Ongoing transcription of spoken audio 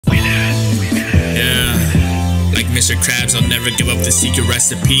Mr. Krabs, I'll never give up the secret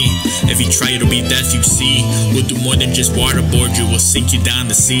recipe. If you try, it'll be death, you see. We'll do more than just waterboard you, we'll sink you down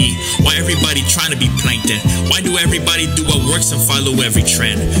the sea. Why everybody trying to be plankton? Why do everybody do what works and follow every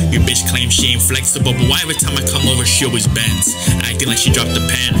trend? Your bitch claims she ain't flexible, but why every time I come over she always bends? Acting like she dropped the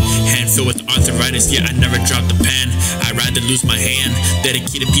pen. Hand filled with arthritis, yet I never dropped the pen. I'd rather lose my hand.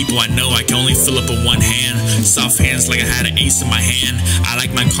 Dedicated people I know, I can only fill up with one hand. Soft hands like I had an ace in my hand. I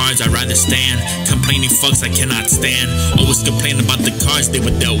like my cards, I'd rather stand. Complaining fucks I cannot stand. Always complain about the cards they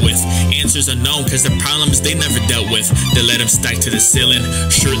were dealt with. Answers are no, cause the problems they never dealt with. They let them stack to the ceiling.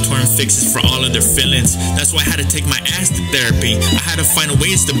 Sure torn fixes for all of their feelings. That's why I had to take my ass to therapy. I had to find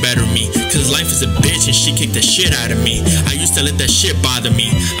ways to better me, cause life is a bitch and she kicked the shit out of me. I used to let that shit bother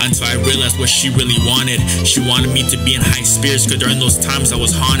me, until I realized what she really wanted. She wanted me to be in high spirits, cause during those times I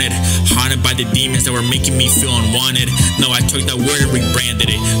was haunted by the demons that were making me feel unwanted. No, I took that word and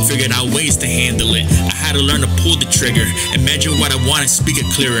rebranded it, figured out ways to handle it. I had to learn to pull the trigger, imagine what I want and speak it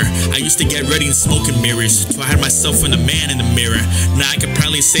clearer. I used to get ready in smoke and mirrors to hide myself from the man in the mirror. Now I could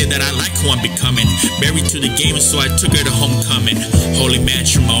probably say that I like who I'm becoming. Married to the game, so I took her to homecoming. Holy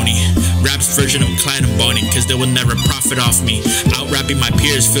matrimony, rap's version of Clyde and Bonnie, cause they will never profit off me. Out rapping my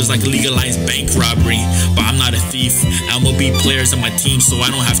peers feels like legalized bank robbery, but I'm not a thief. MLB players on my team, so I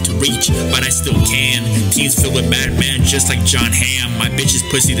don't have to reach, but I still can. Teams filled with bad men just like John Hamm. My bitch's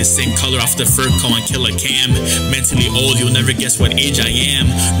pussy the same color off the fur coat on Killer Cam. Mentally old, you'll never guess what age I am.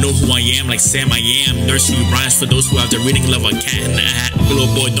 Know who I am like Sam I am. Nursery rhymes for those who have the reading level I can't.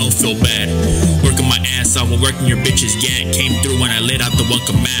 Little boy, don't feel bad. Working my ass off while working your bitch's gang. Came through when I laid out the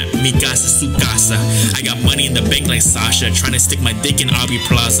welcome map. Mi casa, su casa. I got money in the bank like Sasha, trying to stick my dick in Aubrey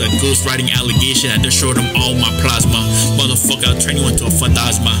Plaza. Ghost writing allegation, I just showed them all my plasma. Motherfucker, I'll turn you into a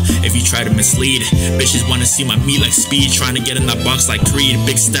phantasma if you try to mislead. Bitches wanna see my meat like Speed, trying to get in that box like Creed.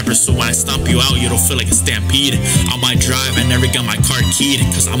 Big stepper, so when I stomp you out, you don't feel like a stampede. On my drive, I never got my car keyed,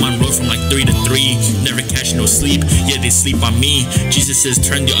 cause I'm on road from like 3 to 3. Never catch no sleep, yeah, they sleep on me. Jesus says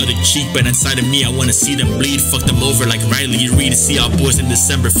turn the other cheek, but inside of me I wanna see them bleed. Fuck them over like Riley Reid to see our boys in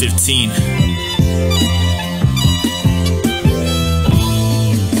December 15.